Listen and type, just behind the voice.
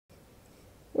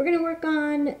We're going to work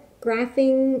on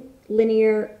graphing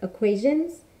linear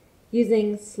equations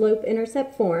using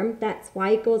slope-intercept form. That's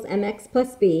y equals mx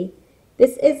plus b.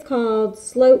 This is called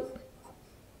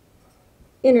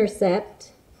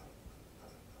slope-intercept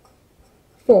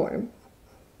form.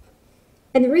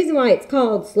 And the reason why it's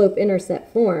called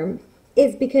slope-intercept form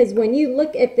is because when you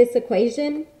look at this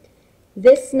equation,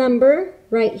 this number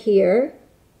right here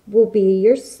will be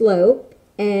your slope,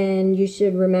 and you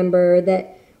should remember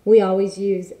that we always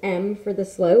use m for the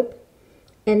slope.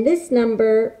 And this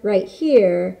number right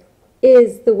here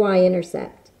is the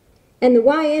y-intercept. And the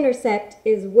y-intercept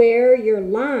is where your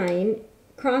line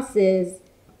crosses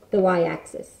the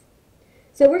y-axis.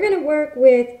 So we're going to work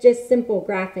with just simple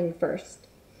graphing first.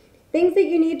 Things that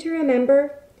you need to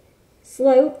remember: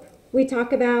 slope, we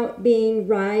talk about being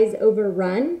rise over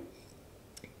run.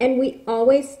 And we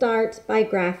always start by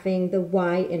graphing the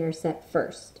y-intercept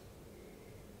first.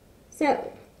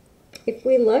 So, if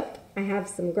we look, I have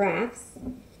some graphs.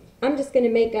 I'm just going to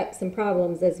make up some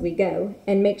problems as we go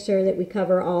and make sure that we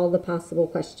cover all the possible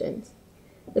questions.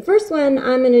 The first one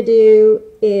I'm going to do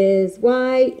is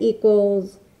y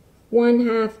equals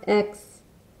 1/2 x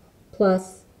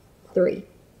plus 3.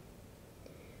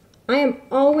 I am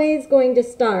always going to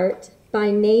start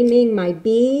by naming my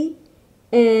b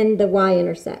and the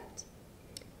y-intercept.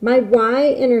 My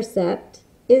y-intercept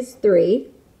is 3,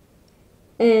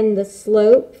 and the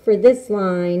slope for this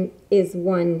line is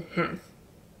 1/2.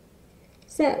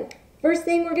 So, first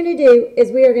thing we're going to do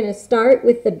is we are going to start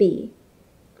with the b.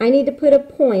 I need to put a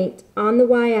point on the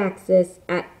y-axis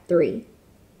at 3.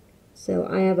 So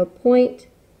I have a point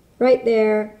right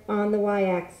there on the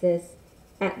y-axis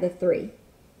at the 3.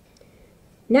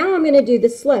 Now I'm going to do the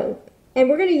slope. And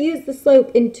we're going to use the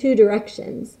slope in two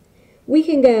directions. We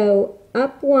can go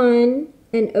up 1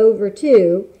 and over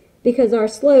 2 because our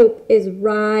slope is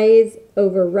rise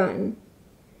over run.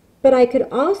 But I could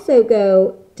also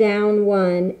go down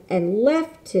 1 and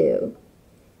left 2,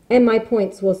 and my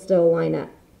points will still line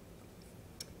up.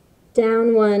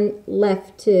 Down 1,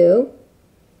 left 2,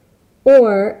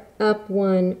 or up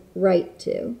 1, right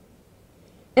 2.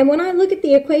 And when I look at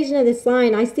the equation of this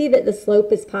line, I see that the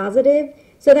slope is positive.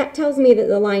 So that tells me that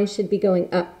the line should be going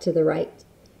up to the right.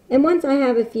 And once I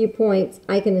have a few points,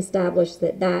 I can establish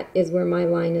that that is where my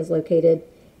line is located.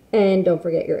 And don't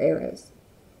forget your arrows.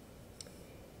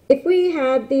 If we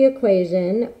had the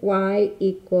equation y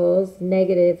equals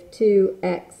negative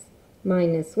 2x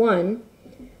minus 1,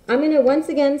 I'm going to once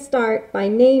again start by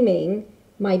naming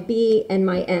my b and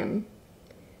my m.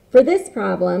 For this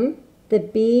problem, the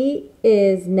b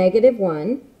is negative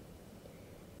 1,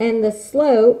 and the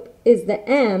slope is the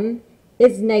m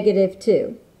is negative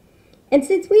 2. And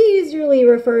since we usually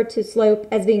refer to slope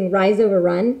as being rise over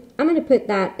run, I'm going to put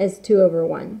that as 2 over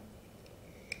 1.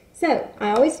 So I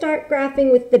always start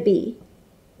graphing with the b.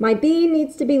 My b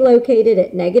needs to be located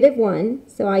at negative 1,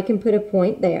 so I can put a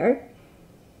point there.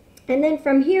 And then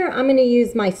from here, I'm going to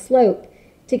use my slope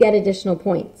to get additional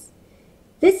points.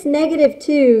 This negative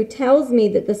 2 tells me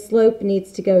that the slope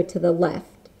needs to go to the left.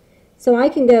 So I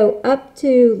can go up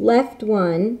to left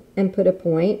 1 and put a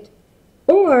point,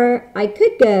 or I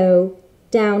could go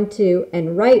down 2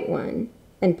 and right 1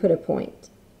 and put a point.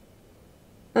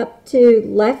 Up to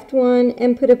left 1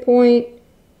 and put a point,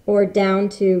 or down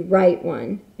to right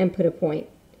 1 and put a point.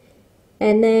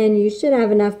 And then you should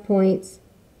have enough points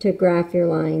to graph your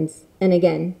lines. And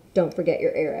again, don't forget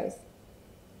your arrows.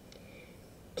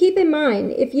 Keep in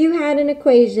mind, if you had an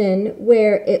equation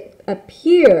where it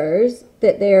appears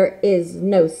that there is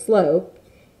no slope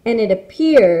and it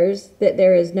appears that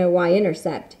there is no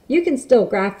y-intercept, you can still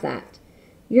graph that.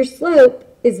 Your slope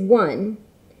is 1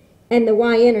 and the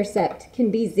y-intercept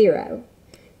can be 0.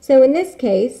 So in this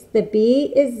case, the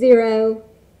b is 0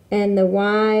 and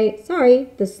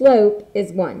the slope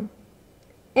is 1.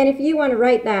 And if you want to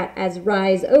write that as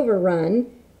rise over run,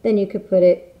 then you could put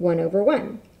it 1 over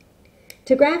 1.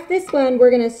 To graph this one,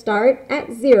 we're going to start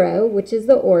at 0, which is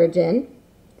the origin.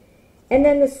 And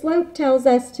then the slope tells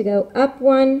us to go up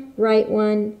 1, right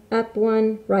 1, up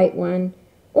 1, right 1.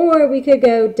 Or we could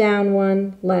go down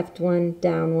 1, left 1,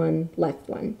 down 1, left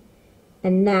 1.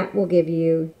 And that will give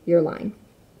you your line.